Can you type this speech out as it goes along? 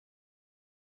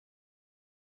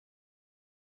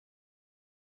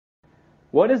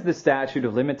What is the statute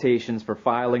of limitations for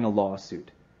filing a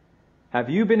lawsuit? Have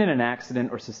you been in an accident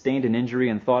or sustained an injury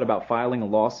and thought about filing a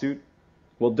lawsuit?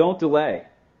 Well, don't delay.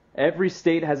 Every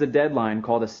state has a deadline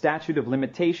called a statute of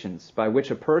limitations by which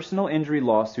a personal injury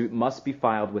lawsuit must be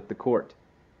filed with the court.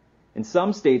 In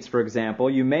some states, for example,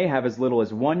 you may have as little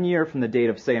as 1 year from the date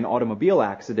of, say, an automobile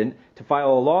accident to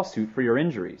file a lawsuit for your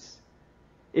injuries.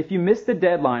 If you miss the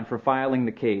deadline for filing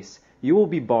the case, you will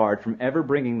be barred from ever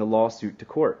bringing the lawsuit to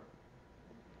court.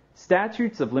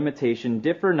 Statutes of limitation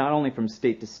differ not only from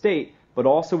state to state, but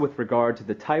also with regard to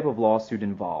the type of lawsuit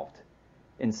involved.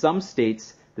 In some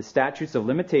states, the statutes of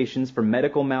limitations for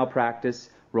medical malpractice,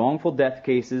 wrongful death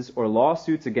cases, or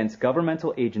lawsuits against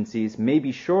governmental agencies may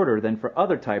be shorter than for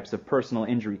other types of personal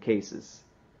injury cases.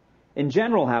 In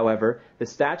general, however, the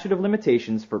statute of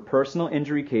limitations for personal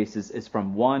injury cases is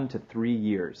from 1 to 3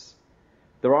 years.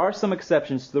 There are some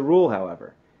exceptions to the rule,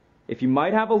 however. If you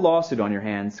might have a lawsuit on your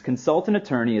hands, consult an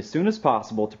attorney as soon as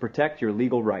possible to protect your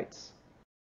legal rights.